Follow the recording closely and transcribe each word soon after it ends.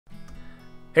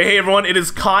Hey everyone, it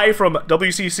is Kai from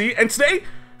WCC, and today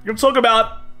we're going to talk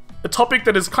about a topic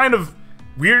that is kind of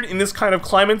weird in this kind of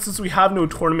climate since we have no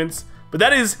tournaments, but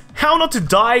that is how not to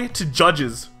die to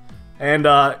judges and,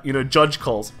 judge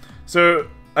calls. So,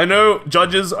 I know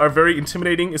judges are very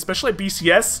intimidating, especially at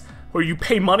BCS, where you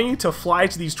pay money to fly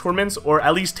to these tournaments, or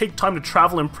at least take time to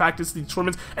travel and practice these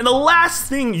tournaments, and the last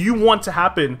thing you want to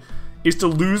happen is to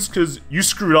lose because you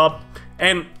screwed up.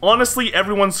 And honestly,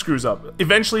 everyone screws up.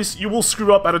 Eventually, you will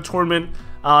screw up at a tournament,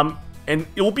 and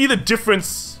it will be the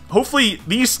difference. Hopefully,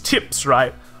 these tips,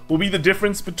 right, will be the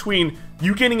difference between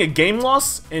you getting a game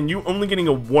loss and you only getting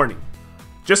a warning.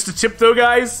 Just a tip though,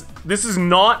 guys, this is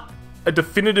not a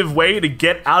definitive way to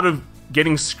get out of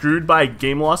getting screwed by a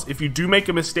game loss. If you do make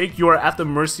a mistake, you are at the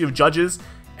mercy of judges,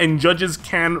 and judges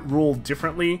can rule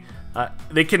differently.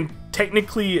 They can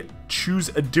technically choose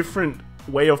a different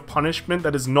way of punishment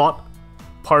that is not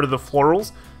part of the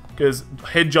florals, because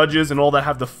head judges and all that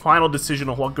have the final decision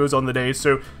on what goes on the day.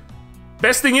 So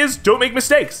best thing is, don't make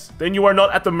mistakes. Then you are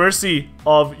not at the mercy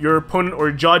of your opponent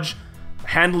or judge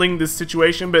handling this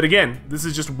situation. But again, this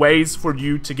is just ways for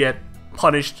you to get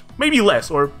punished, maybe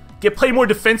less, or play more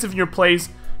defensive in your plays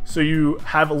so you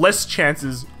have less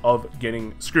chances of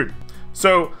getting screwed.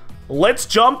 So let's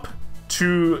jump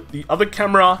to the other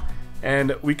camera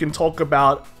and we can talk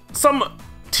about some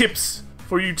tips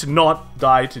for you to not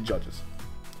die to judges.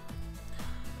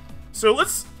 So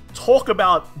let's talk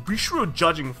about Bushiroad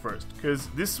judging first, because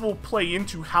this will play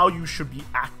into how you should be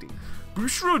acting.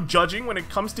 Bushiroad judging, when it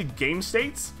comes to game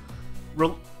states,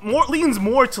 leans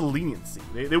more to leniency.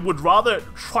 They would rather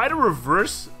try to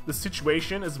reverse the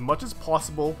situation as much as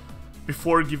possible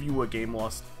before giving you a game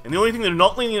loss. And the only thing they're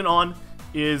not lenient on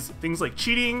is things like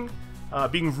cheating,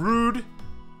 being rude,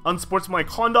 unsportsmanlike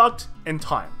conduct, and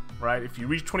time. Right? If you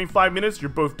reach 25 minutes, you're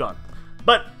both done.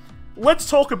 But let's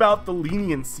talk about the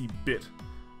leniency bit.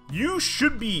 You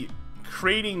should be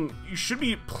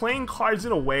playing cards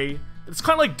in a way that's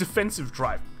kind of like defensive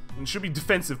driving. It should be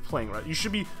defensive playing, right? You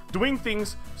should be doing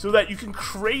things so that you can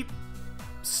create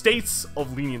states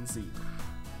of leniency.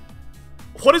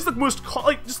 What is the most,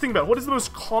 just think about it, what is the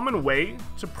most common way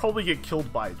to probably get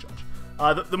killed by a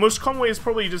judge? The most common way is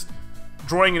probably just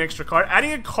drawing an extra card,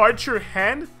 adding a card to your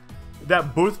hand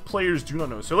that both players do not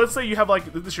know. So let's say you have,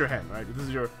 like, this is your hand, right? This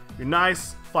is your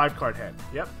nice 5-card hand.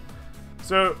 Yep.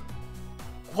 So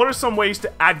what are some ways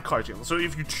to add cards to it? So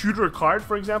if you tutor a card,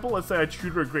 for example, let's say I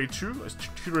tutor a grade 2, I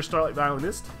tutor a Starlight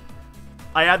Violinist,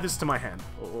 I add this to my hand.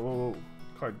 Oh,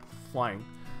 card flying.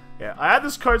 Yeah, I add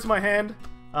this card to my hand,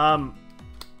 and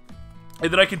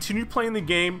then I continue playing the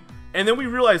game, and then we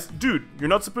realize, dude, you're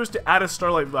not supposed to add a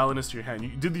Starlight Violinist to your hand. You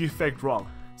did the effect wrong.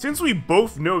 Since we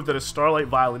both know that a Starlight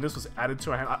Violinist was added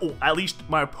to our hand, at least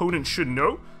my opponent should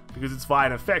know, because it's via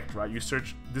an effect, right? You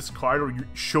search this card, or you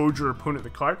showed your opponent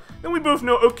the card, then we both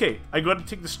know, okay, I gotta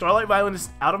take the Starlight Violinist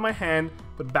out of my hand,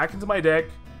 put it back into my deck.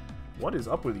 What is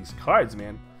up with these cards,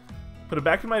 man? Put it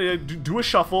back in my deck, do a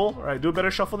shuffle, right? Do a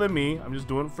better shuffle than me. I'm just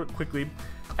doing it quickly.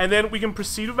 And then we can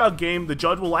proceed with our game. The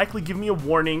judge will likely give me a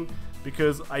warning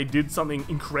because I did something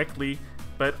incorrectly,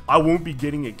 but I won't be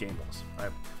getting a game loss,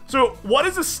 right? So what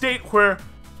is a state where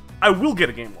I will get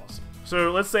a game loss?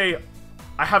 So let's say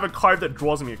I have a card that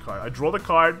draws me a card. I draw the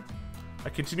card, I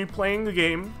continue playing the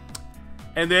game,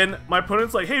 and then my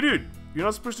opponent's like, hey dude, you're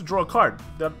not supposed to draw a card.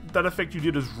 That effect you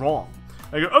did is wrong.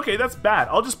 I go, okay, that's bad.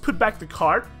 I'll just put back the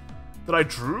card that I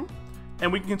drew,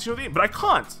 and we can continue the game. But I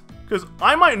can't, because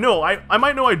I might know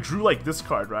I drew like this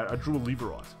card, right? I drew a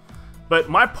Leverot. But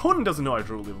my opponent doesn't know I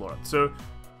drew a Leverot. So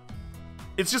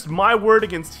it's just my word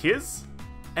against his.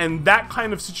 And that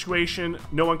kind of situation,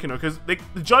 no one can know, because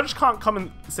the judge can't come and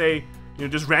say,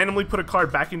 just randomly put a card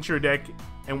back into your deck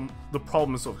and the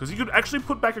problem is solved. Because you could actually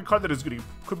put back a card that is good. You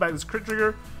could put back this crit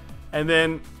trigger and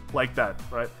then like that,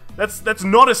 right? That's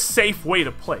not a safe way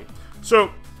to play.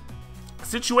 So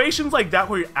situations like that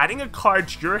where you're adding a card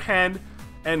to your hand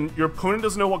and your opponent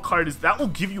doesn't know what card it is, that will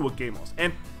give you a game loss.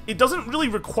 And it doesn't really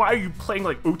require you playing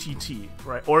like OTT,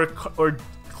 right? Or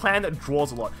clan that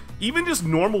draws a lot. Even just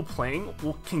normal playing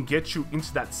can get you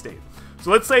into that state.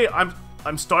 So let's say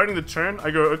I'm starting the turn,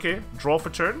 I go, okay, draw for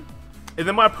turn, and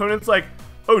then my opponent's like,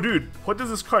 oh dude, what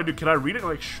does this card do? Can I read it? I'm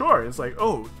like, sure. It's like,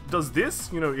 oh, does this,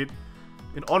 it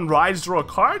on rise draw a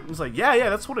card? And it's like,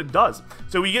 yeah, that's what it does.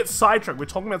 So we get sidetracked, we're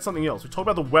talking about something else, we talk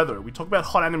about the weather, we talk about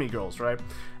hot anime girls, right?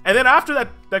 And then after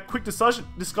that quick discussion,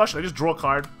 I just draw a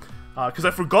card, because I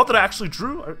forgot that I actually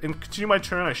drew, and continue my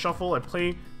turn, I shuffle, I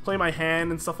play my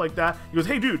hand and stuff like that. He goes,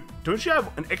 hey dude, don't you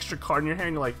have an extra card in your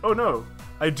hand? You're like, oh no,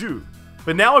 I do.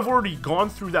 But now I've already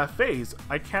gone through that phase,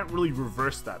 I can't really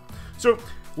reverse that. So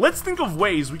let's think of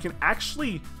ways we can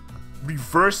actually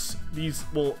reverse these.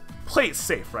 Well, play it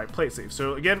safe, right? Play it safe.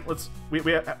 So again, we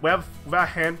have our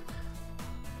hand.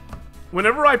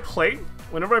 Whenever I play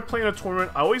in a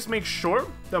tournament, I always make sure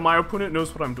that my opponent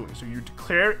knows what I'm doing. So you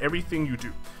declare everything you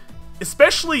do,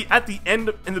 especially at the end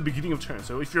and the beginning of turn.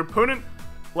 So if your opponent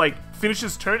like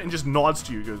finishes turn and just nods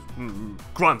to you, goes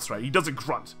grunts, right? He does a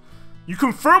grunt. You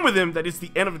confirm with him that it's the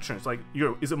end of the turn. It's like, you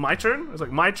go, is it my turn? It's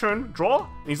like, my turn, draw.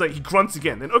 And he's like, he grunts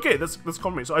again. Then okay, that's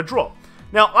confirmation. So I draw.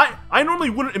 Now I normally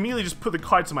wouldn't immediately just put the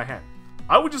card to my hand.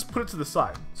 I would just put it to the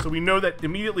side, so we know that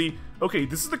immediately. Okay,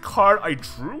 this is the card I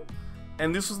drew,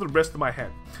 and this was the rest of my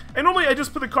hand. And normally I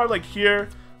just put the card like here.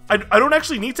 I don't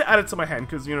actually need to add it to my hand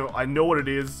because, you know, I know what it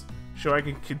is. So I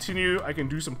can continue. I can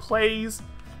do some plays.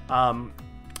 And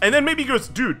then maybe he goes,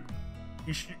 dude,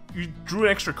 you drew an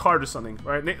extra card or something,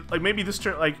 right? Like maybe this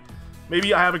turn, like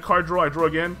maybe I have a card draw. I draw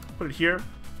again. Put it here.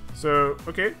 So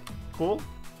okay, cool.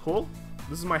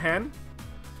 This is my hand.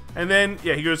 And then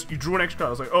yeah, he goes, you drew an extra card. I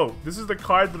was like, oh, this is the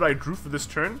card that I drew for this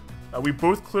turn. We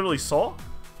both clearly saw.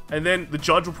 And then the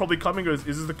judge will probably come and goes,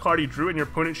 is this the card he drew? And your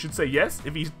opponent should say yes.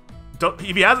 If he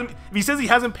says he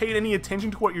hasn't paid any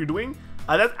attention to what you're doing,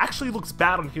 that actually looks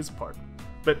bad on his part.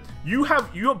 But you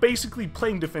are basically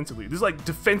playing defensively. This is like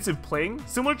defensive playing,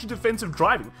 similar to defensive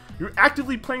driving. You're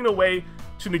actively playing a way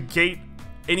to negate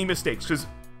any mistakes. Because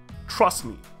trust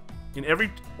me, in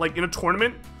a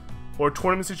tournament or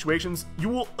tournament situations, you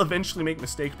will eventually make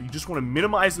mistakes, but you just want to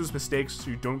minimize those mistakes so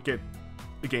you don't get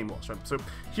the game lost, right? So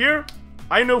here,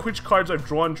 I know which cards I've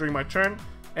drawn during my turn,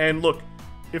 and look,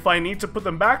 if I need to put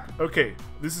them back, okay,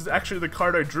 this is actually the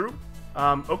card I drew.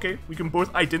 Okay, we can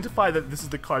both identify that this is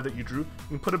the card that you drew.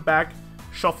 We can put it back,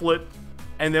 shuffle it,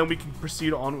 and then we can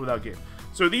proceed on with our game.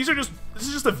 So this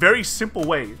is just a very simple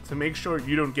way to make sure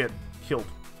you don't get killed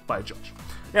by a judge.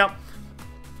 Now,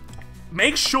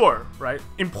 make sure, right,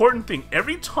 important thing,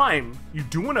 every time you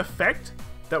do an effect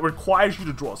that requires you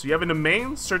to draw. So you have in the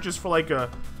main, searches for like a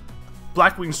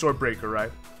Blackwing Swordbreaker,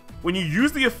 right? When you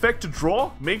use the effect to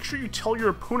draw, make sure you tell your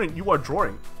opponent you are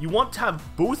drawing. You want to have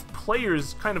both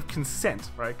players kind of consent,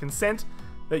 right? Consent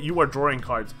that you are drawing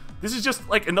cards. This is just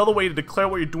like another way to declare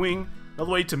what you're doing,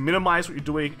 another way to minimize what you're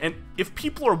doing. And if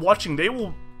people are watching, they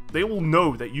will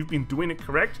know that you've been doing it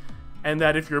correct, and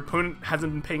that if your opponent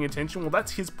hasn't been paying attention, well,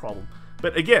 that's his problem.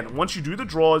 But again, once you do the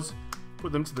draws,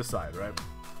 put them to the side, right?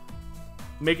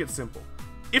 Make it simple.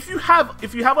 If you're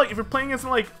playing against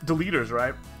like deleters,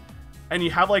 right? And you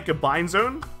have like a bind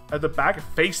zone at the back, a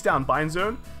face down bind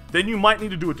zone, then you might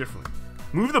need to do it differently.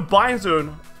 Move the bind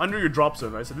zone under your drop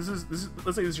zone, right? So this is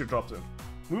let's say this is your drop zone.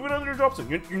 Move it under your drop zone.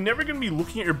 You're never going to be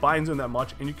looking at your bind zone that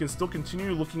much, and you can still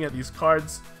continue looking at these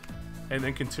cards and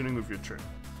then continuing with your turn.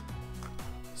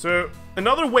 So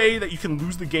another way that you can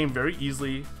lose the game very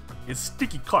easily is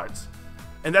sticky cards.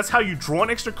 And that's how you draw an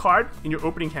extra card in your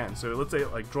opening hand. So let's say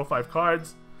like draw 5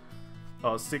 cards.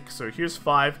 6, so here's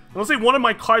 5. And let's say one of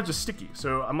my cards is sticky.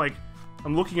 So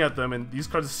I'm looking at them and these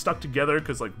cards are stuck together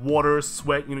because like water,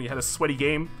 sweat, you know, you had a sweaty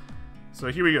game.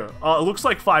 So here we go. It looks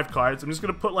like 5 cards. I'm just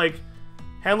gonna put like,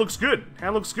 hand looks good.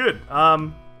 Hand looks good.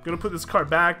 Gonna put this card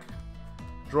back,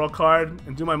 draw a card,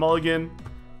 and do my mulligan.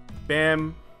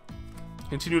 Bam.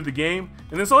 Continue with the game.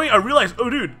 And then suddenly I realize, oh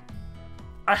dude,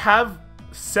 I have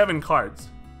 7 cards.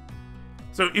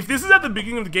 So if this is at the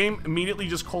beginning of the game, immediately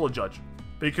just call a judge.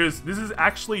 Because this is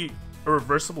actually a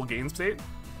reversible game state.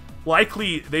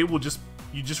 Likely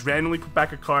you just randomly put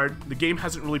back a card, the game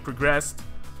hasn't really progressed,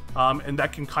 and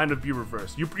that can kind of be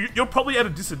reversed. You're probably at a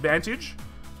disadvantage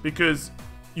because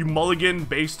you mulligan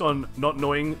based on not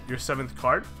knowing your 7th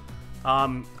card.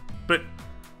 But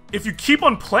if you keep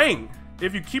on playing,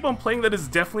 that is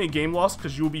definitely a game loss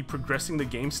because you will be progressing the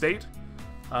game state.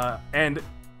 And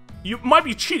you might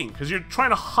be cheating because you're trying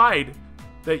to hide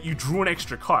that you drew an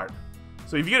extra card.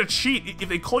 So if you get a cheat, if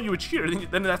they call you a cheater,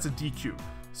 then that's a DQ.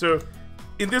 So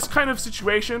in this kind of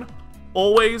situation,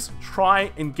 always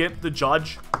try and get the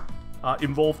judge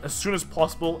involved as soon as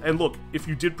possible. And look, if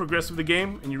you did progress with the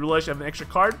game and you realize you have an extra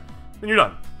card, then you're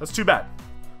done. That's too bad.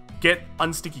 Get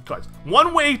unsticky cards.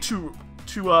 One way to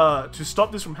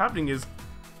stop this from happening is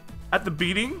at the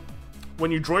beginning,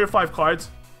 when you draw your 5 cards,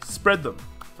 spread them,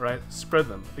 right? Spread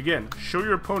them. Again, show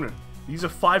your opponent. These are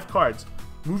 5 cards.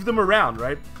 Move them around,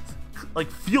 right?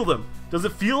 Like, feel them. Does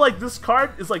it feel like this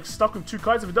card is like stuck with 2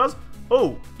 cards? If it does,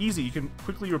 oh, easy. You can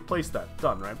quickly replace that.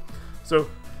 Done, right? So,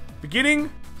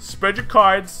 beginning, spread your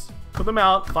cards, put them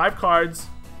out, 5 cards.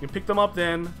 You can pick them up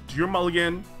then, do your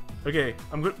mulligan. Okay,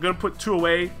 I'm gonna put 2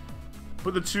 away.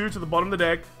 Put the 2 to the bottom of the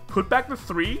deck. Put back the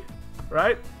 3,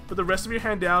 right? Put the rest of your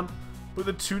hand down. Put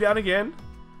the 2 down again.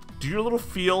 Do your little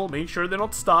feel. Make sure they're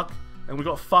not stuck. And we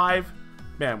got 5.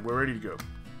 Man, we're ready to go.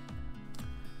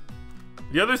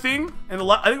 The other thing, and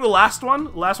I think the last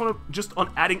one just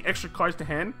on adding extra cards to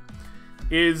hand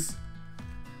is,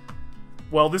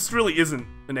 well, this really isn't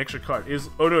an extra card. Is,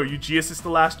 oh no, you G-assist the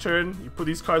last turn, you put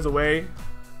these cards away,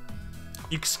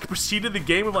 you proceeded the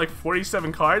game with like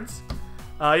 47 cards.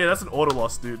 Yeah, that's an auto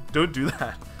loss, dude. Don't do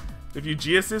that. If you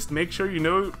G-assist, make sure you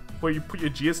know where you put your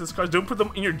G-assist cards. Don't put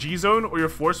them in your G zone or your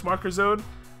force marker zone.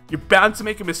 You're bound to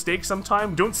make a mistake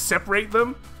sometime. Don't separate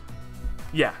them.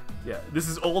 Yeah, this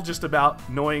is all just about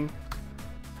knowing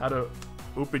how to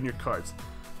open your cards.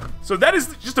 So that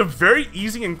is just a very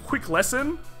easy and quick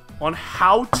lesson on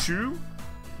how to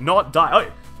not die.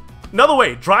 Okay. Another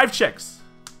way, drive checks.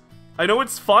 I know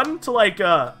it's fun to like,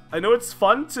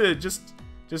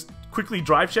 just quickly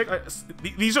drive check.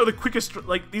 These are the quickest,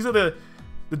 like, these are the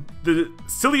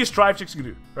silliest drive checks you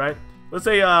can do, right? Let's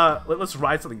say, let's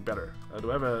ride something better.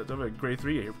 Do I have a grade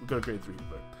 3? Yeah, we've got a grade 3,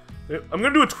 but I'm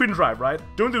gonna do a twin drive, right?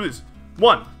 Don't do this.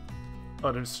 1.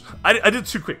 Oh, I did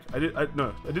too quick. I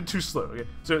did too slow. Okay,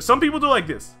 so some people do like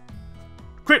this.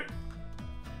 Crit.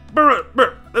 Brr,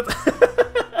 brr.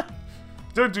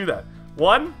 Don't do that.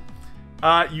 1.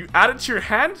 You add it to your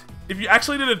hand. If you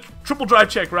actually did a triple drive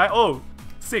check, right? Oh,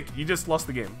 sick. You just lost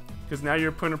the game because now your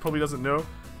opponent probably doesn't know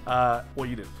what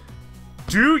you did.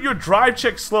 Do your drive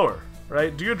check slower,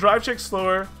 right? Do your drive check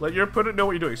slower. Let your opponent know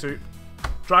what you're doing. So.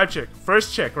 Drive check.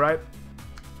 First check, right?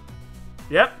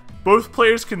 Yep. Both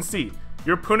players can see.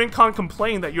 Your opponent can't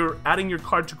complain that you're adding your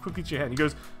card too quickly to your hand. He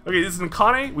goes, okay, this is an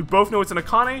Akane. We both know it's an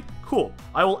Akane. Cool.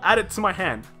 I will add it to my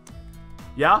hand.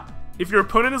 Yeah? If your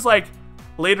opponent is like,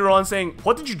 later on saying,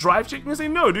 what did you drive check? You say,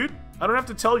 no, dude. I don't have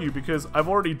to tell you because I've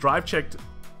already drive checked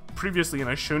previously and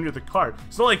I've shown you the card.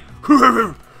 It's not like,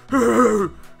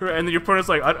 and then your opponent's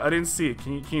like, I didn't see it.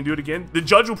 Can you do it again? The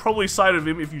judge will probably side of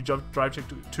him if you drive check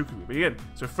too quickly. But again,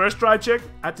 so first drive check,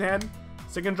 add to hand.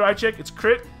 Second drive check, it's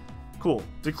crit. Cool.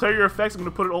 Declare your effects. I'm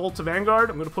going to put it all to Vanguard.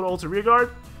 I'm going to put it all to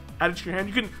Rearguard. Add it to your hand.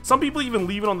 You can. Some people even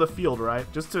leave it on the field, right?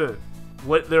 Just to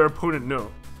let their opponent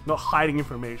know. Not hiding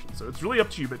information. So it's really up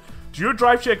to you. But do your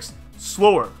drive checks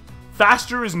slower.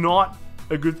 Faster is not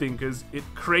a good thing because it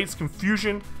creates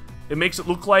confusion. It makes it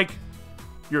look like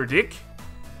you're a dick.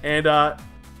 And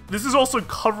this is also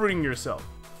covering yourself.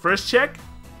 First check,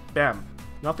 bam,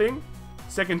 nothing.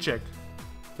 Second check,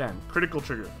 bam, critical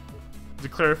trigger.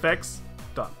 Declare effects,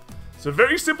 done. So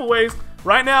very simple ways.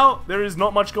 Right now, there is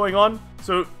not much going on.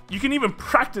 So you can even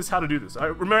practice how to do this. I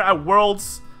remember at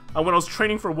Worlds, when I was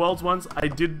training for Worlds once, I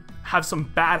did have some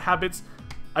bad habits.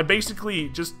 I basically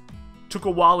just took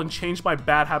a while and changed my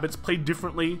bad habits, played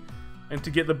differently, and to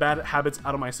get the bad habits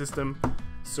out of my system.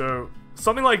 So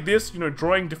something like this, you know,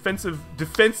 drawing defensive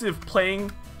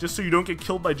playing just so you don't get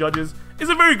killed by judges is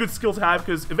a very good skill to have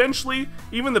because eventually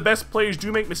even the best players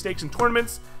do make mistakes in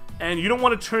tournaments and you don't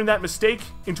want to turn that mistake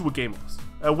into a game loss.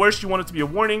 At worst, you want it to be a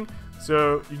warning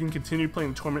so you can continue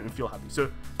playing the tournament and feel happy. So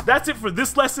that's it for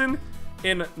this lesson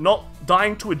in not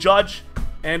dying to a judge,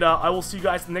 and I will see you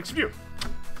guys in the next video.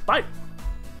 Bye!